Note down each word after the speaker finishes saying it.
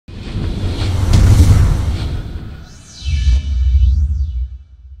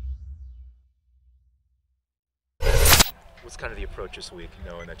kind of the approach this week,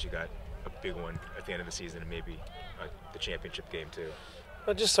 knowing that you got a big one at the end of the season and maybe the championship game too?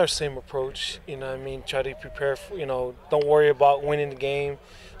 Just our same approach, try to prepare for, don't worry about winning the game,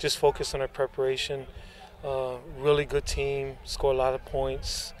 just focus on our preparation. Really good team, score a lot of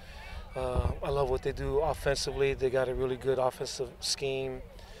points. I love what they do offensively. They got a really good offensive scheme,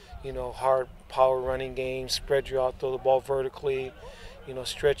 hard power running game, spread you out, throw the ball vertically,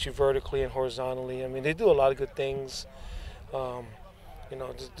 stretch you vertically and horizontally. They do a lot of good things.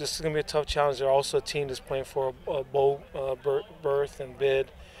 This is going to be a tough challenge. They're also a team that's playing for a bowl berth and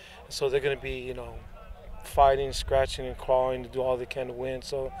bid. So they're going to be, fighting, scratching, and clawing to do all they can to win.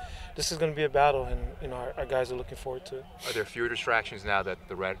 So this is going to be a battle, and, our guys are looking forward to it. Are there fewer distractions now that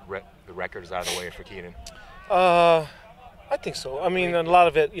the record is out of the way for Keenan? I think so. A lot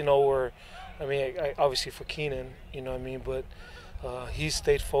of it, obviously for Keenan, but he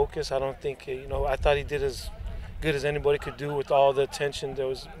stayed focused. I don't think, I thought he did as good as anybody could do with all the attention that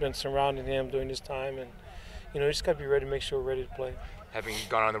was been surrounding him during this time, and you just got to be ready to make sure we're ready to play. Having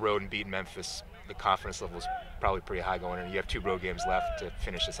gone on the road and beaten Memphis, the confidence level is probably pretty high going in. You have 2 road games left to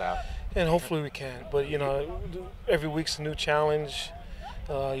finish this out, and hopefully we can. But every week's a new challenge.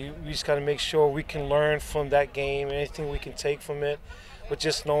 We just got to make sure we can learn from that game, anything we can take from it. But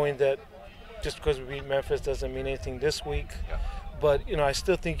just knowing that just because we beat Memphis doesn't mean anything this week. Yeah. But I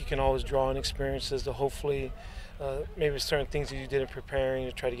still think you can always draw on experiences to hopefully. Maybe certain things that you did in preparing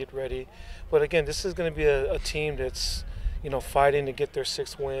to try to get ready. But again, this is going to be a team that's, fighting to get their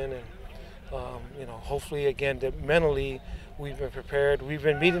 6th win. And, hopefully, again, that mentally we've been prepared. We've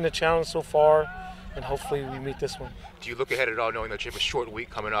been meeting the challenge so far, and hopefully we meet this one. Do you look ahead at all knowing that you have a short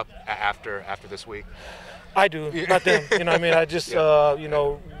week coming up after this week? I do, not them. I just,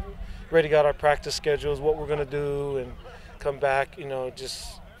 already got our practice schedules, what we're going to do, and come back,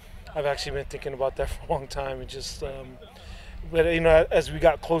 I've actually been thinking about that for a long time. And just, but as we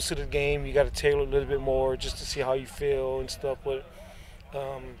got closer to the game, you got to tailor a little bit more just to see how you feel and stuff. But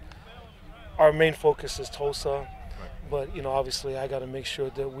our main focus is Tulsa. Right. But obviously, I got to make sure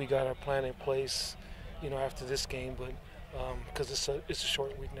that we got our plan in place, after this game. But because it's a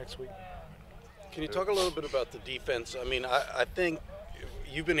short week next week. Can you talk a little bit about the defense? I think.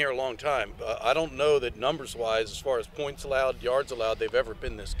 You've been here a long time. I don't know that numbers-wise, as far as points allowed, yards allowed, they've ever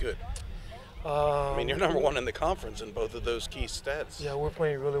been this good. You're number 1 in the conference in both of those key stats. Yeah, we're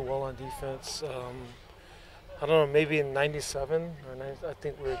playing really well on defense. I don't know, maybe in '97 or 90, I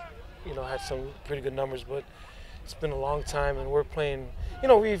think we, had some pretty good numbers, but it's been a long time, and we're playing.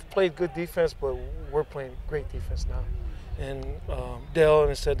 We've played good defense, but we're playing great defense now. And Dale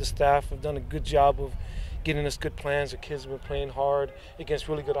and the staff have done a good job of getting us good plans. The kids have been playing hard against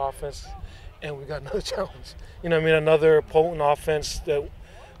really good offense, and we got another challenge. Another potent offense that,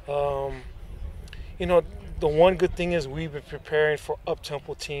 the one good thing is we've been preparing for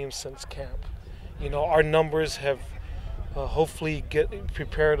up-tempo teams since camp. Our numbers have hopefully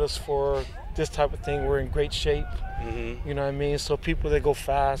prepared us for this type of thing. We're in great shape, So people that go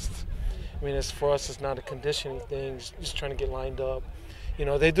fast, for us, it's not a conditioning thing, just trying to get lined up.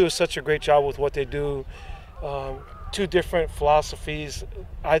 They do such a great job with what they do. 2 different philosophies,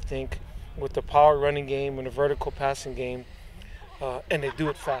 I think, with the power running game and the vertical passing game, and they do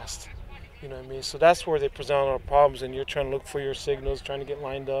it fast. So that's where they present all the problems, and you're trying to look for your signals, trying to get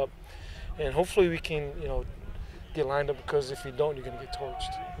lined up, and hopefully we can, get lined up, because if you don't, you're going to get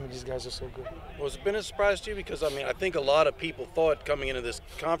torched. These guys are so good. Was it been a surprise to you? Because, I think a lot of people thought coming into this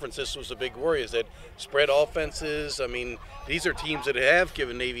conference this was a big worry, is that spread offenses. These are teams that have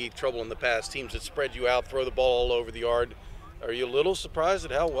given Navy trouble in the past, teams that spread you out, throw the ball all over the yard. Are you a little surprised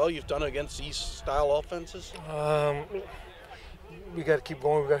at how well you've done against these style offenses? We got to keep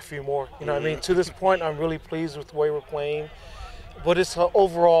going. We got a few more. To this point, I'm really pleased with the way we're playing. But it's an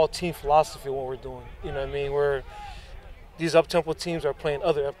overall team philosophy what we're doing. These up-tempo teams are playing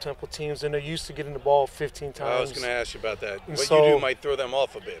other up-tempo teams, and they're used to getting the ball 15 times. I was going to ask you about that. And what so, you do might throw them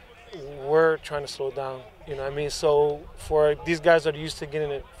off a bit. We're trying to slow it down. So for these guys that are used to getting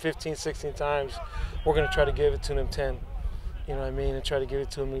it 15, 16 times, we're going to try to give it to them 10. And try to give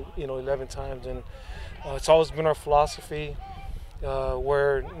it to them, 11 times. And it's always been our philosophy,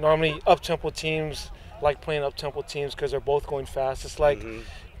 where normally up-tempo teams like playing up-tempo teams because they're both going fast. It's like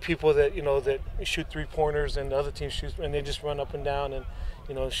people that that shoot 3-pointers and the other team shoots, and they just run up and down and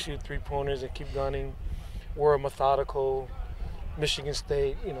shoot 3-pointers and keep gunning. We're a methodical Michigan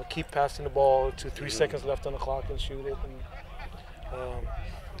State, keep passing the ball to 3 seconds left on the clock and shoot it,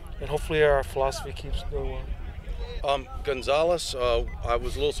 and hopefully our philosophy keeps doing well. Gonzalez, I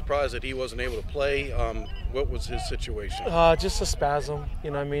was a little surprised that he wasn't able to play. What was his situation? Just a spasm.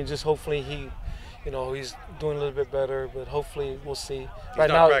 Just hopefully he he's doing a little bit better, but hopefully we'll see. He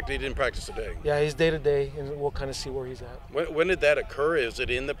didn't practice today. Yeah, he's day to day, and we'll kind of see where he's at. When did that occur? Is it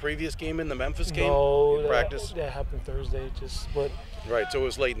in the previous game, in the Memphis game? No, practice? That happened Thursday. Right, so it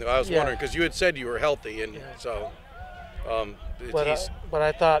was late. I was wondering because you had said you were healthy, and so. But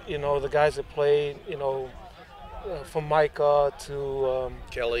I thought the guys that played, from Micah to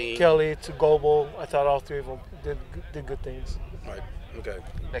Kelly to Goebel, I thought all three of them did good things. Right. Okay.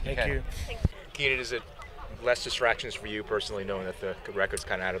 Thank you. Keenan, is it less distractions for you personally, knowing that the record's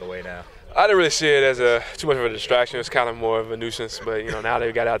kind of out of the way now? I didn't really see it as too much of a distraction. It's kind of more of a nuisance. But now that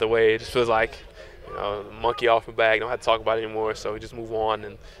we got it out of the way, it just feels like monkey off the bag. Don't have to talk about it anymore. So we just move on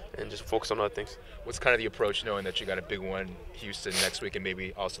and just focus on other things. What's kind of the approach, knowing that you got a big one, Houston next week, and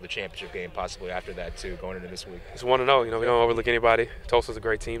maybe also the championship game possibly after that too, going into this week? Just want to know. We don't overlook anybody. Tulsa's a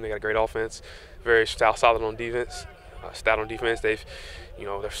great team. They got a great offense, very solid on defense. Stout on defense. They're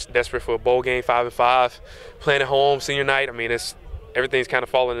desperate for a bowl game, 5-5, playing at home, senior night. I mean, everything's kind of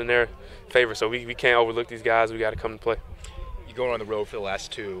falling in their favor. So we can't overlook these guys. We got to come and play. You going on the road for the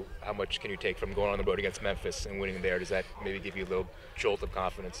last two. How much can you take from going on the road against Memphis and winning there? Does that maybe give you a little jolt of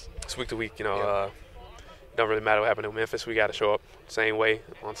confidence? It's week to week. It don't really matter what happened in Memphis. We got to show up same way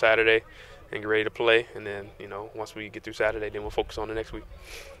on Saturday and get ready to play. And then once we get through Saturday, then we'll focus on the next week.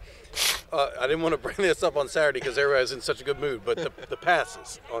 I didn't want to bring this up on Saturday because everybody's in such a good mood, but the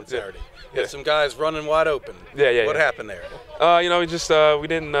passes on Saturday. Yeah. Some guys running wide open. What happened there? We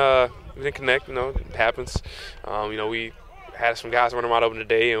didn't connect. It happens. We had some guys running wide open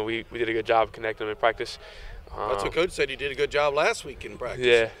today, and we did a good job of connecting them in practice. That's what Coach said. You did a good job last week in practice.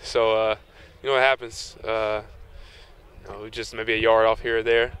 Yeah. So it happens. Just maybe a yard off here or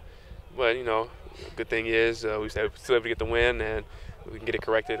there, but good thing is we still able to get the win, and we can get it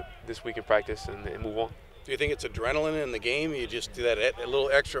corrected this week in practice and move on. Do you think it's adrenaline in the game? You just do that a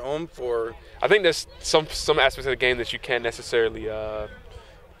little extra oomph, or? I think there's some aspects of the game that you can't necessarily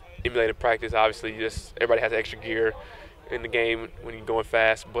emulate in practice. Obviously, everybody has extra gear in the game when you're going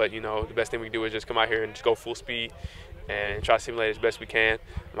fast. But the best thing we can do is just come out here and just go full speed and try to simulate as best we can.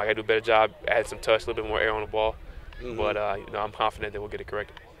 I got to do a better job, add some touch, a little bit more air on the ball. Mm-hmm. But I'm confident that we'll get it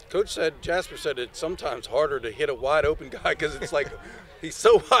corrected. Coach Jasper said it's sometimes harder to hit a wide open guy because it's like he's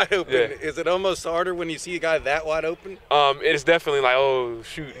so wide open. Yeah. Is it almost harder when you see a guy that wide open? It's definitely like, oh,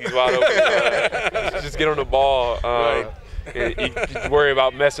 shoot, he's wide open. Just get on the ball. Right. You worry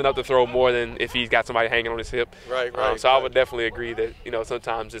about messing up the throw more than if he's got somebody hanging on his hip. Right. So I would definitely agree that,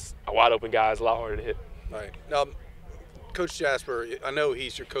 sometimes it's a wide open guy is a lot harder to hit. Right. Now, Coach Jasper, I know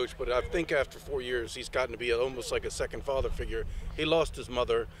he's your coach, but I think after 4 years he's gotten to be almost like a second father figure. He lost his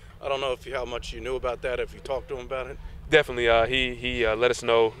mother. I don't know how much you knew about that, if you talked to him about it. Definitely. He let us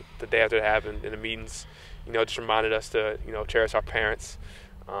know the day after it happened in the meetings. Just reminded us to, cherish our parents.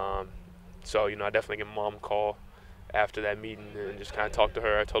 So, I definitely gave Mom a call after that meeting and just kind of talked to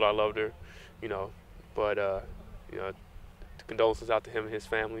her. I told her I loved her, but, condolences out to him and his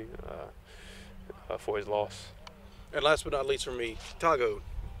family for his loss. And last but not least for me, Tago,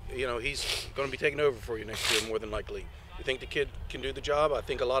 he's going to be taking over for you next year more than likely. You think the kid can do the job? I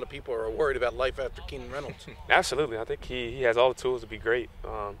think a lot of people are worried about life after Keenan Reynolds. Absolutely. I think he has all the tools to be great.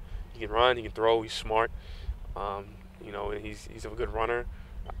 He can run, he can throw, he's smart. He's a good runner.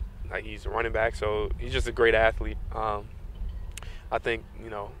 He's a running back, so he's just a great athlete. I think, he's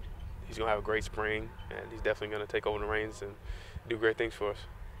going to have a great spring, and he's definitely going to take over the reins and do great things for us.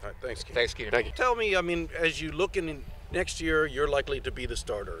 All right, thanks, Keenan. Thanks, Keenan. Thank you. Tell me, as you look in next year, you're likely to be the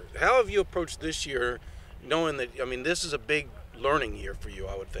starter. How have you approached this year, knowing that, this is a big learning year for you,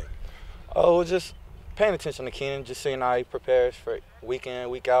 I would think? Oh, just paying attention to Keenan, just seeing how he prepares for week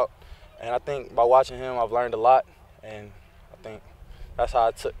in, week out. And I think by watching him, I've learned a lot. And I think that's how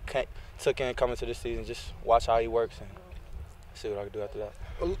I took in coming to this season, just watch how he works and see what I can do after that.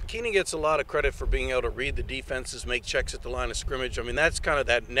 Well, Keenan gets a lot of credit for being able to read the defenses, make checks at the line of scrimmage. That's kind of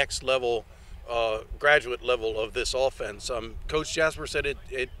that next level, graduate level of this offense. Coach Jasper said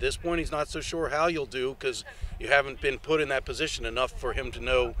at this point he's not so sure how you'll do because you haven't been put in that position enough for him to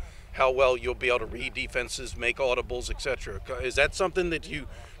know how well you'll be able to read defenses, make audibles, etc. Is that something that you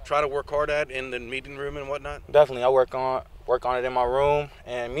try to work hard at in the meeting room and whatnot? Definitely. I work on it in my room,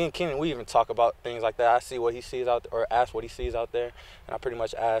 and me and Keenan, we even talk about things like that. I see what he sees out there, or ask what he sees out there, and I pretty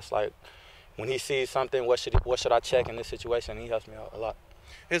much ask, like, when he sees something, what should I check in this situation? And he helps me out a lot.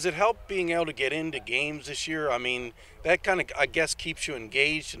 Has it helped being able to get into games this year? That kind of, I guess, keeps you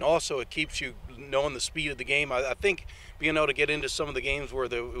engaged, and also it keeps you knowing the speed of the game. I think being able to get into some of the games where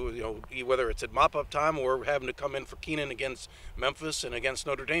whether it's at mop-up time or having to come in for Keenan against Memphis and against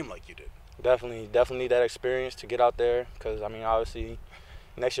Notre Dame like you did. Definitely need that experience to get out there because, obviously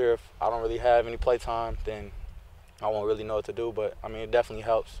next year, if I don't really have any play time, then I won't really know what to do. But I mean, it definitely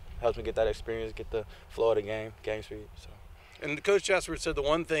helps me get that experience, get the flow of the game speed. So. And Coach Jasper said the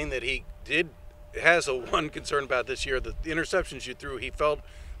one thing that he has one concern about this year, the interceptions you threw, he felt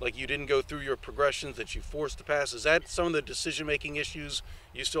like you didn't go through your progressions, that you forced the pass. Is that some of the decision-making issues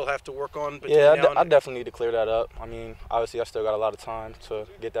you still have to work on between now and I definitely need to clear that up. I mean, obviously I still got a lot of time to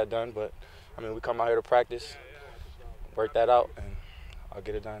get that done, but I mean, we come out here to practice, work that out, and I'll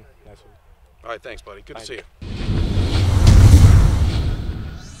get it done next week. All right, thanks, buddy. Good to see you.